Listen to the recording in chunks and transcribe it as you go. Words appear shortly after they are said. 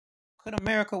Could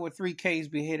America with three Ks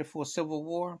be headed for a civil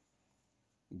war?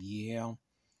 Yeah.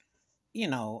 You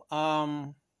know,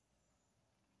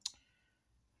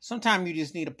 sometimes you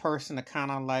just need a person to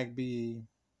kind of like be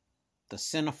the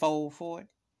centerfold for it.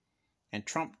 And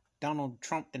Donald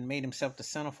Trump, then made himself the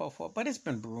centerfold for it. But it's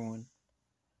been brewing.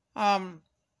 Um,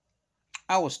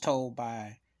 I was told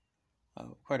by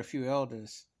quite a few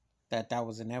elders that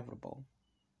was inevitable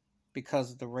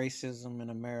because of the racism in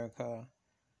America,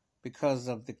 because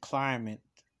of the climate,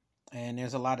 and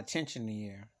there's a lot of tension in the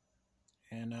air.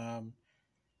 And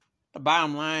the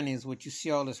bottom line is, what you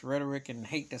see all this rhetoric and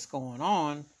hate that's going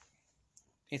on,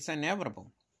 it's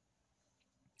inevitable.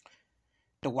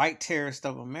 The white terrorists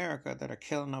of America that are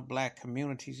killing up black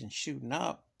communities and shooting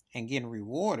up and getting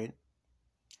rewarded,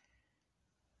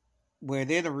 where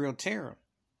they're the real terror.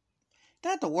 You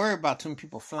don't have to worry about too many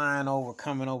people flying over,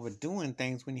 coming over, doing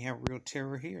things when you have real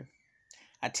terror here.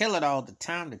 I tell it all the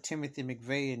time that Timothy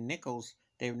McVeigh and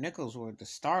Dave Nichols were the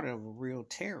start of a real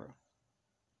terror.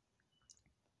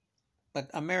 But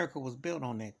America was built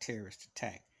on that terrorist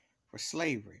attack for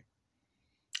slavery.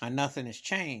 And nothing has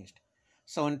changed.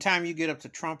 So in the time you get up to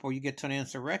Trump or you get to an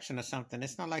insurrection or something,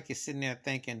 it's not like you're sitting there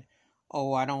thinking,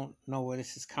 oh, I don't know where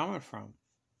this is coming from.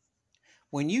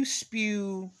 When you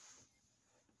spew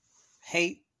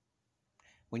hate,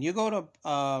 when you go to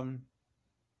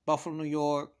Buffalo, New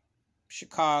York,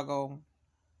 Chicago,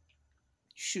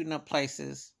 shooting up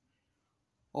places,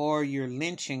 or you're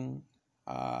lynching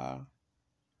a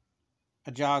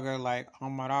jogger like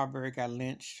Ahmaud Arbery got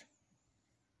lynched,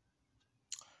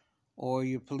 or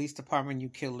your police department, you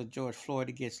kill a George Floyd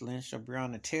that gets lynched, or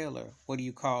Breonna Taylor, what do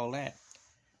you call that?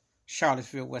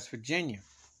 Charlottesville, West Virginia.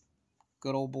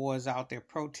 Good old boys out there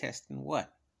protesting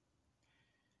what?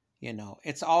 You know,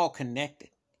 it's all connected.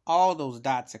 All those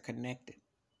dots are connected.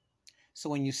 So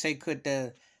when you say, could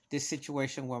this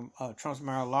situation where Trump's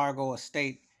Mar-a-Lago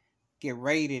estate get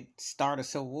raided, start a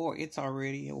civil war, it's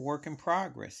already a work in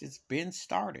progress. It's been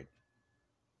started.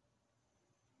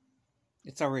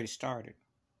 It's already started.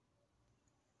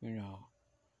 You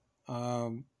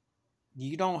know,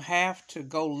 you don't have to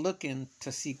go looking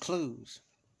to see clues.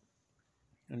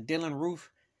 And Dylan Roof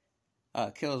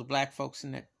kills black folks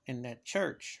in that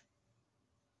church,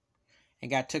 and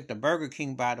got took to Burger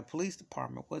King by the police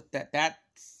department.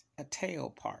 That's a tail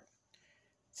part.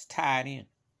 It's tied in.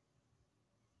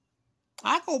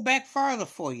 I go back farther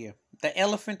for you. The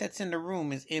elephant that's in the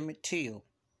room is Emmett Till.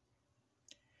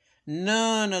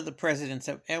 None of the presidents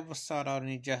have ever sought out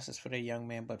any justice for their young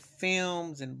man, but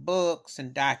films and books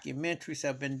and documentaries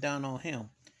have been done on him.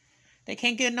 They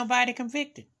can't get nobody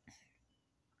convicted.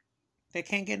 They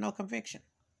can't get no conviction.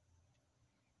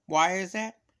 Why is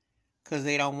that? Because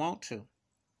they don't want to.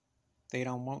 They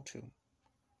don't want to.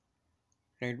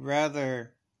 They'd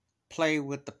rather play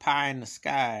with the pie in the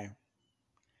sky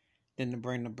than to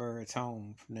bring the birds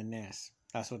home from the nest.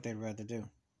 That's what they'd rather do.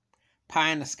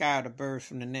 Pie in the sky or the birds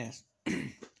from the nest.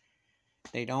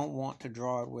 They don't want to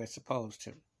draw it where it's supposed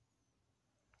to.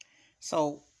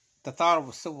 So the thought of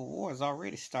a civil war has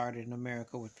already started in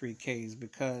America with three Ks,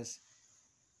 because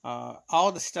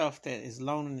all the stuff that is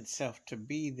loaning itself to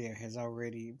be there has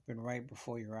already been right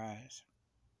before your eyes.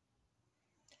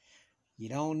 You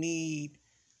don't need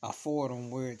a fort on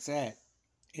where it's at.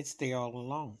 It's there all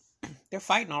along. They're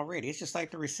fighting already. It's just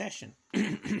like the recession.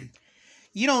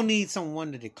 You don't need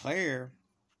someone to declare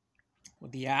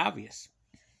the obvious.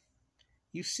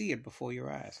 You see it before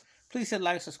your eyes. Please hit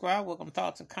like, subscribe, welcome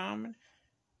thoughts and comment.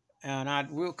 And I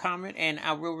will comment and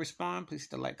I will respond. Please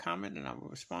hit like, comment, and I will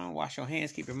respond. Wash your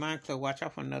hands, keep your mind clear, watch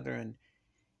out for another. And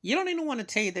you don't even want to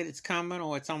tell you that it's coming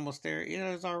or it's almost there. It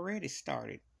has already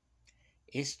started.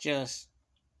 It's just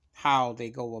how they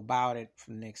go about it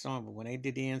from next on. But when they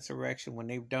did the insurrection, when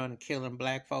they've done killing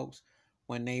black folks,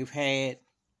 when they've had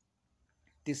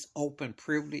this open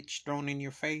privilege thrown in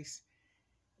your face,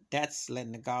 that's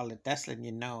letting that's letting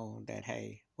you know that,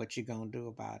 hey, what you gonna do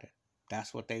about it?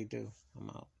 That's what they do. I'm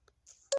out.